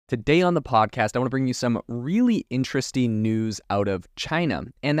Today on the podcast, I want to bring you some really interesting news out of China,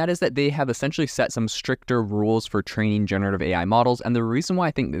 and that is that they have essentially set some stricter rules for training generative AI models. And the reason why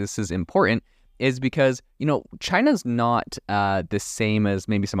I think this is important is because, China's not the same as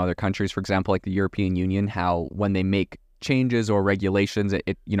maybe some other countries, for example, like the European Union, how when they make changes or regulations,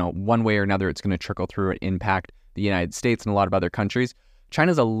 it one way or another, it's going to trickle through and impact the United States and a lot of other countries.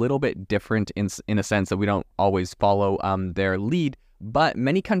 China's a little bit different in a sense that we don't always follow their lead, but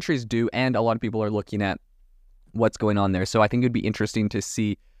many countries do, and a lot of people are looking at what's going on there. So I think it would be interesting to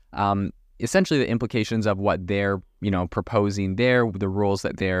see essentially the implications of what they're, proposing there, the rules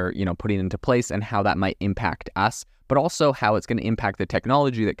that they're, putting into place, and how that might impact us, but also how it's going to impact the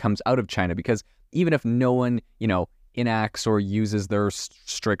technology that comes out of China. Because even if no one, enacts or uses their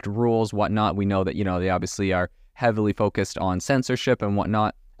strict rules, whatnot, we know that, they obviously are heavily focused on censorship and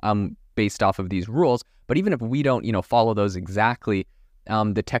whatnot based off of these rules. But even if we don't, follow those exactly,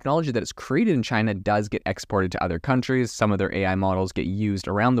 the technology that is created in China does get exported to other countries. Some of their AI models get used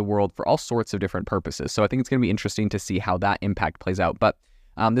around the world for all sorts of different purposes. So I think it's going to be interesting to see how that impact plays out. But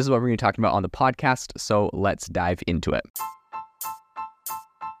this is what we're going to be talking about on the podcast. So let's dive into it.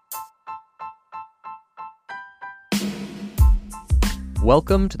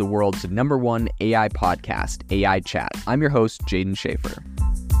 Welcome to the world's #1 AI podcast, AI Chat. I'm your host, Jaden Schaefer.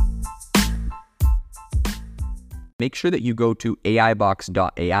 Make sure that you go to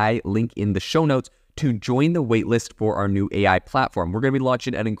AIbox.ai, link in the show notes, to join the waitlist for our new AI platform. We're going to be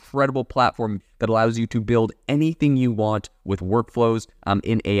launching an incredible platform that allows you to build anything you want with workflows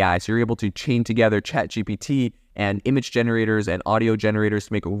in AI. So you're able to chain together ChatGPT and image generators and audio generators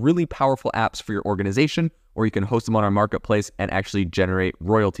to make really powerful apps for your organization, or you can host them on our marketplace and actually generate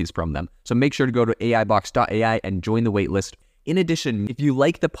royalties from them. So make sure to go to AIbox.ai and join the waitlist. In addition, if you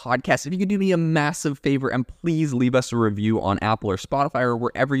like the podcast, if you could do me a massive favor and please leave us a review on Apple or Spotify or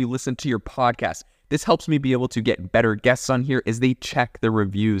wherever you listen to your podcast. This helps me be able to get better guests on here as they check the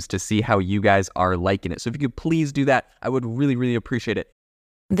reviews to see how you guys are liking it. So if you could please do that, I would really, really appreciate it.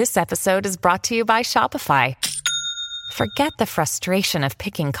 This episode is brought to you by Shopify. Forget the frustration of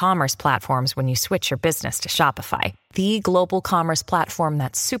picking commerce platforms when you switch your business to Shopify, the global commerce platform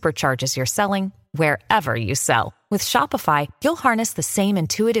that supercharges your selling wherever you sell. With Shopify, you'll harness the same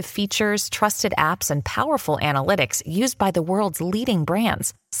intuitive features, trusted apps, and powerful analytics used by the world's leading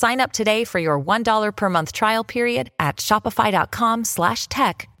brands. Sign up today for your $1 per month trial period at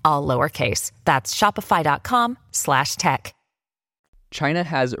shopify.com/tech, all lowercase. That's shopify.com/tech. China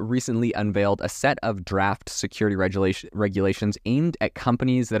has recently unveiled a set of draft security regulations aimed at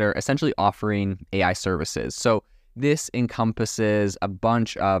companies that are essentially offering AI services. So this encompasses a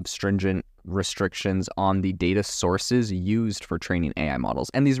bunch of stringent restrictions on the data sources used for training AI models.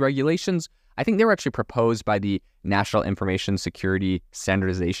 And these regulations, I think they were actually proposed by the National Information Security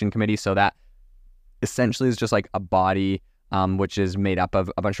Standardization Committee. So that essentially is just like a body which is made up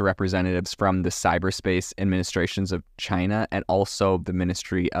of a bunch of representatives from the cyberspace administrations of China and also the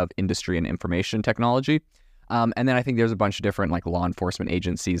Ministry of Industry and Information Technology. And then I think there's a bunch of different like law enforcement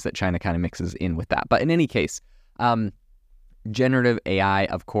agencies that China kind of mixes in with that. But in any case, generative AI,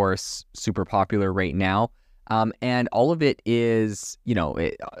 of course, super popular right now. And all of it is,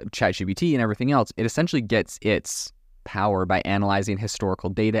 ChatGPT and everything else, it essentially gets its power by analyzing historical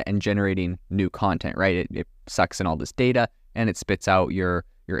data and generating new content, right? It sucks in all this data and it spits out your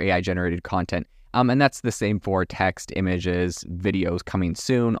AI generated content. And that's the same for text, images, videos coming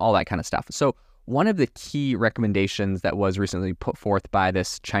soon, all that kind of stuff. So one of the key recommendations that was recently put forth by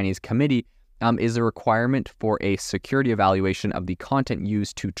this Chinese committee is a requirement for a security evaluation of the content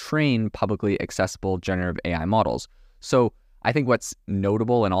used to train publicly accessible generative AI models. So I think what's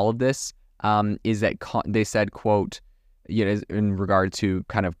notable in all of this is that they said, quote, in regard to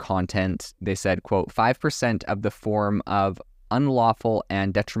kind of content, they said, quote, 5% of the form of unlawful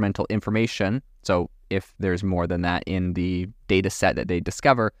and detrimental information, so if there's more than that in the data set that they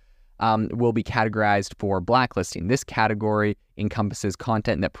discover, will be categorized for blacklisting. This category encompasses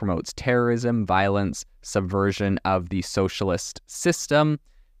content that promotes terrorism, violence, subversion of the socialist system,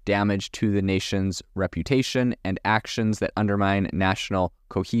 damage to the nation's reputation, and actions that undermine national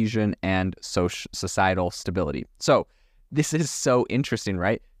cohesion and societal stability. So this is so interesting,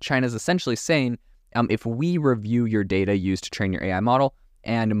 right? China's essentially saying, if we review your data used to train your AI model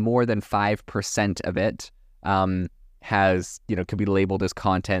and more than 5% of it could be labeled as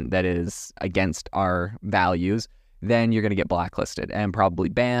content that is against our values, then you're going to get blacklisted and probably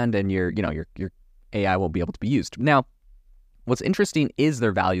banned, and your AI won't be able to be used. Now, what's interesting is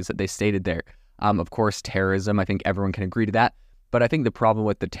their values that they stated there. Of course, terrorism, I think everyone can agree to that. But I think the problem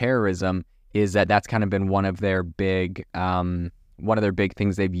with the terrorism is that that's kind of been one of their big one of their big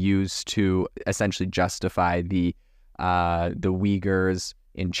things they've used to essentially justify the Uyghurs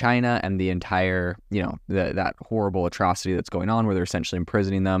in China and the entire, that horrible atrocity that's going on where they're essentially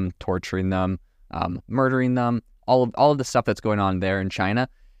imprisoning them, torturing them, murdering them, all of the stuff that's going on there in China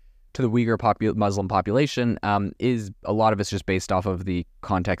to the Uyghur Muslim population is a lot of it's just based off of the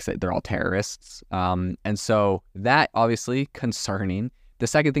context that they're all terrorists. And so that obviously concerning. The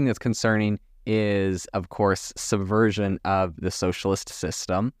second thing that's concerning is, of course, subversion of the socialist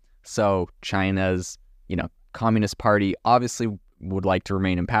system. So China's, Communist Party obviously would like to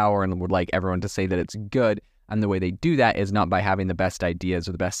remain in power and would like everyone to say that it's good. And the way they do that is not by having the best ideas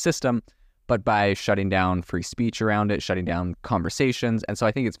or the best system, but by shutting down free speech around it, shutting down conversations. And so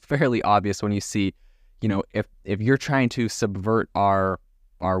I think it's fairly obvious when you see, if you're trying to subvert our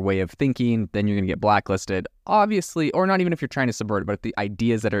way of thinking, then you're going to get blacklisted, obviously, or not even if you're trying to subvert it, but if the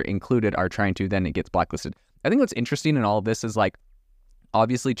ideas that are included are trying to, then it gets blacklisted. I think what's interesting in all of this is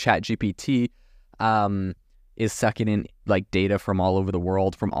obviously ChatGPT is sucking in data from all over the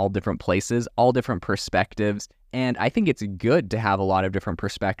world, from all different places, all different perspectives. And I think it's good to have a lot of different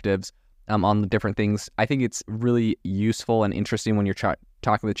perspectives on the different things. I think it's really useful and interesting when you're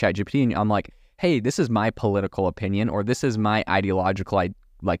talking with ChatGPT and I'm like, hey, this is my political opinion, or this is my ideological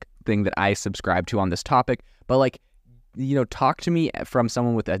thing that I subscribe to on this topic. But talk to me from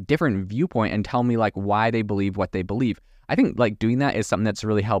someone with a different viewpoint and tell me why they believe what they believe. I think doing that is something that's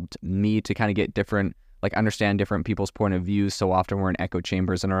really helped me to kind of get different, understand different people's point of views. So often we're in echo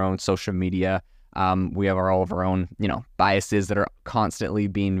chambers in our own social media. We have all of our own, biases that are constantly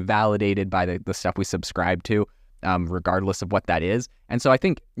being validated by the stuff we subscribe to, regardless of what that is. And so I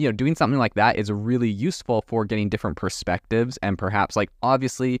think, doing something like that is really useful for getting different perspectives. And perhaps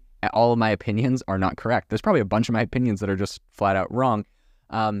obviously all of my opinions are not correct. There's probably a bunch of my opinions that are just flat out wrong.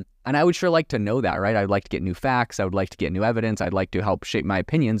 And I would sure like to know that, right? I'd like to get new facts. I would like to get new evidence. I'd like to help shape my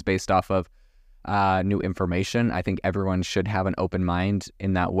opinions based off of new information. I think everyone should have an open mind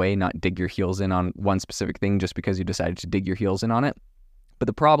in that way, not dig your heels in on one specific thing just because you decided to dig your heels in on it. But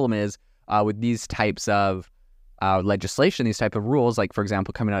the problem is with these types of legislation, these type of rules, for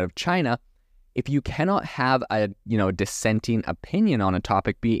example, coming out of China, if you cannot have a dissenting opinion on a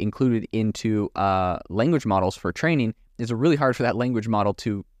topic be included into language models for training, it's really hard for that language model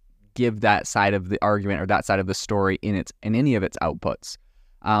to give that side of the argument or that side of the story in any of its outputs.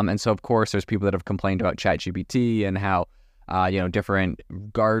 And so, of course, there's people that have complained about ChatGPT and how, different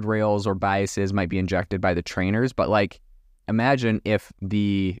guardrails or biases might be injected by the trainers. But imagine if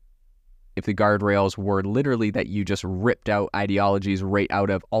the guardrails were literally that you just ripped out ideologies right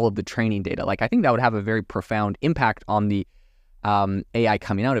out of all of the training data. I think that would have a very profound impact on the AI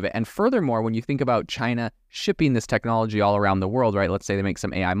coming out of it. And furthermore, when you think about China shipping this technology all around the world, right? Let's say they make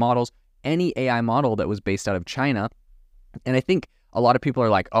some AI models, any AI model that was based out of China. And I think a lot of people are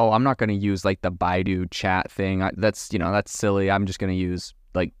like, oh, I'm not going to use the Baidu chat thing. That's silly. I'm just going to use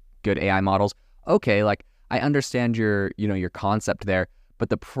good AI models. Okay. I understand your concept there. But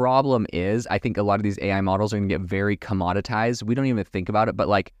the problem is, I think a lot of these AI models are going to get very commoditized. We don't even think about it, but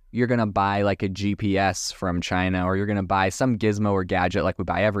you're going to buy a GPS from China, or you're going to buy some gizmo or gadget we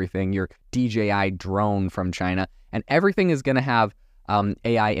buy everything, your DJI drone from China, and everything is going to have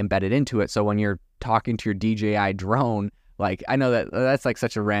AI embedded into it. So when you're talking to your DJI drone, I know that's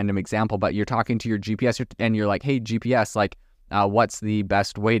such a random example, but you're talking to your GPS and you're like, hey, GPS, what's the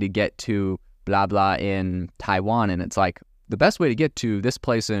best way to get to blah, blah in Taiwan? And it's the best way to get to this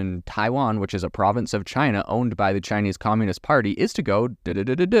place in Taiwan, which is a province of China owned by the Chinese Communist Party, is to go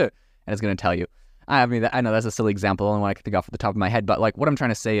da-da-da-da-da. And it's going to tell you. I mean, I know that's a silly example, only one I can think off the top of my head, but what I'm trying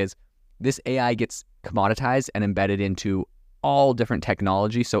to say is this AI gets commoditized and embedded into all different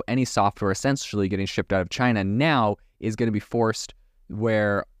technology. So any software essentially getting shipped out of China now is going to be forced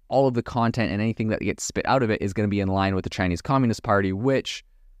where all of the content and anything that gets spit out of it is going to be in line with the Chinese Communist Party, which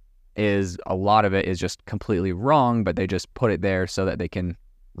is a lot of it is just completely wrong, but they just put it there so that they can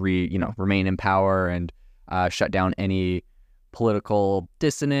remain in power and shut down any political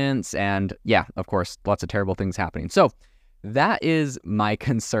dissonance. And yeah, of course, lots of terrible things happening. So that is my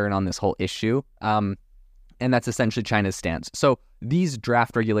concern on this whole issue. And that's essentially China's stance. So these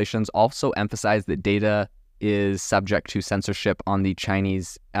draft regulations also emphasize that data is subject to censorship on the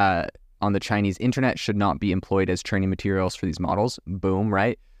Chinese internet, should not be employed as training materials for these models. Boom,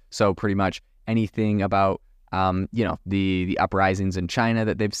 right? So pretty much anything about the uprisings in China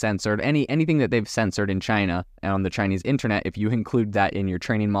that they've censored, anything that they've censored in China and on the Chinese internet, if you include that in your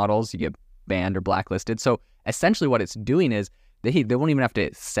training models, you get banned or blacklisted. So essentially what it's doing is they won't even have to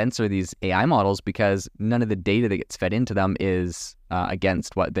censor these AI models because none of the data that gets fed into them is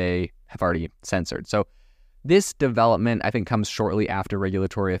against what they have already censored. So This development, I think, comes shortly after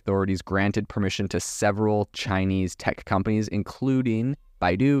regulatory authorities granted permission to several Chinese tech companies, including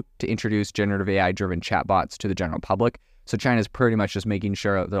Baidu, to introduce generative AI-driven chatbots to the general public. So China's pretty much just making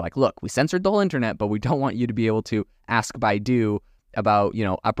sure they're like, look, we censored the whole internet, but we don't want you to be able to ask Baidu about,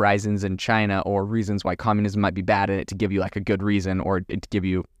 uprisings in China or reasons why communism might be bad in it to give you like a good reason or to give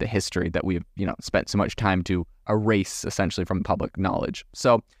you the history that we've, spent so much time to erase essentially from public knowledge.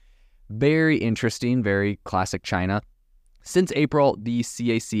 So very interesting, very classic China. Since April, the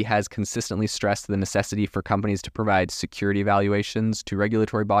CAC has consistently stressed the necessity for companies to provide security evaluations to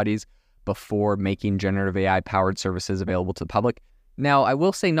regulatory bodies before making generative AI-powered services available to the public. Now, I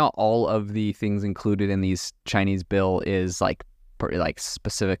will say not all of the things included in these Chinese bill is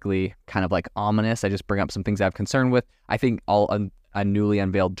specifically kind of like ominous. I just bring up some things I have concern with. I think a newly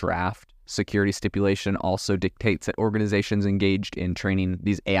unveiled draft security stipulation also dictates that organizations engaged in training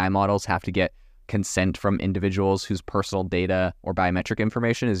these AI models have to get consent from individuals whose personal data or biometric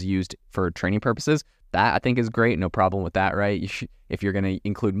information is used for training purposes. That I think is great. No problem with that, right? If you're going to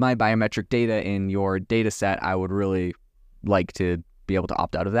include my biometric data in your data set, I would really like to be able to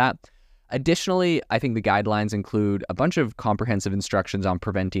opt out of that. Additionally, I think the guidelines include a bunch of comprehensive instructions on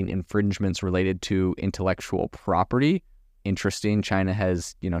preventing infringements related to intellectual property. Interesting. China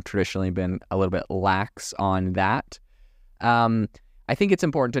has, traditionally been a little bit lax on that. I think it's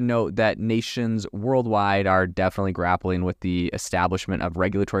important to note that nations worldwide are definitely grappling with the establishment of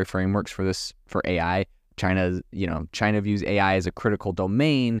regulatory frameworks for AI. China views AI as a critical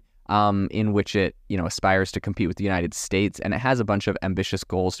domain in which it, aspires to compete with the United States, and it has a bunch of ambitious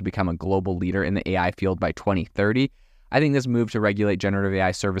goals to become a global leader in the AI field by 2030. I think this move to regulate generative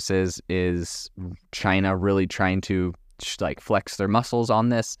AI services is China really trying to flex their muscles on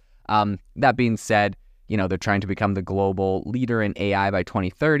this. That being said, they're trying to become the global leader in AI by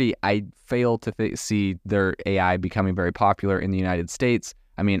 2030. I fail to see their AI becoming very popular in the United States.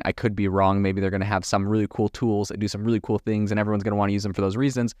 I mean, I could be wrong. Maybe they're going to have some really cool tools that do some really cool things and everyone's going to want to use them for those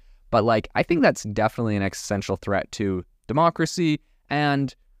reasons. But I think that's definitely an existential threat to democracy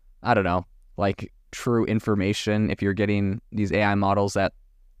and, I don't know, true information. If you're getting these AI models that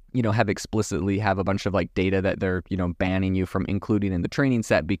have a bunch of data that they're, banning you from including in the training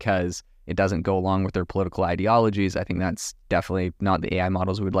set because it doesn't go along with their political ideologies. I think that's definitely not the AI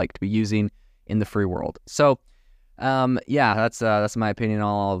models we would like to be using in the free world. So, that's my opinion on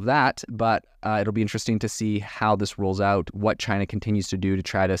all of that. But it'll be interesting to see how this rolls out, what China continues to do to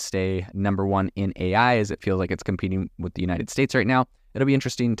try to stay number one in AI, as it feels like it's competing with the United States right now. It'll be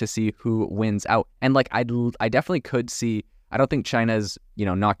interesting to see who wins out. And I definitely could see. I don't think China's,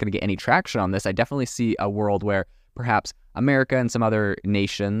 not going to get any traction on this. I definitely see a world where perhaps America and some other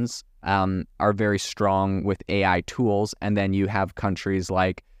nations are very strong with AI tools. And then you have countries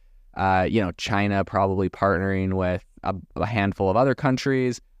like, China probably partnering with a handful of other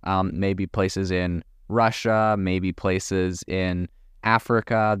countries, maybe places in Russia, maybe places in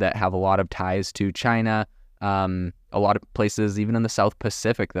Africa that have a lot of ties to China. A lot of places, even in the South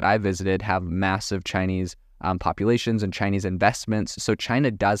Pacific that I visited, have massive Chinese populations and Chinese investments. So China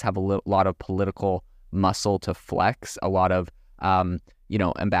does have a lot of political muscle to flex. A lot of,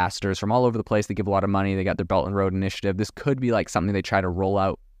 ambassadors from all over the place. They give a lot of money. They got their Belt and Road Initiative. This could be something they try to roll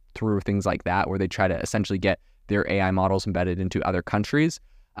out through things like that, where they try to essentially get their AI models embedded into other countries.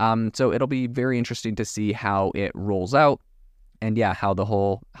 So it'll be very interesting to see how it rolls out, and how the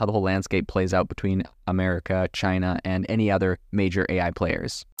whole landscape plays out between America, China, and any other major AI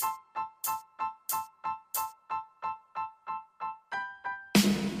players.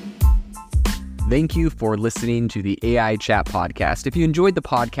 Thank you for listening to the AI Chat Podcast. If you enjoyed the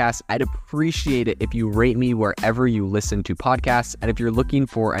podcast, I'd appreciate it if you rate me wherever you listen to podcasts. And if you're looking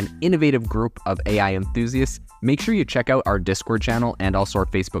for an innovative group of AI enthusiasts, make sure you check out our Discord channel and also our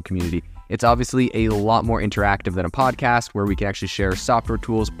Facebook community. It's obviously a lot more interactive than a podcast, where we can actually share software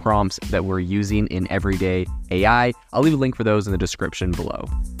tools, prompts that we're using in everyday AI. I'll leave a link for those in the description below.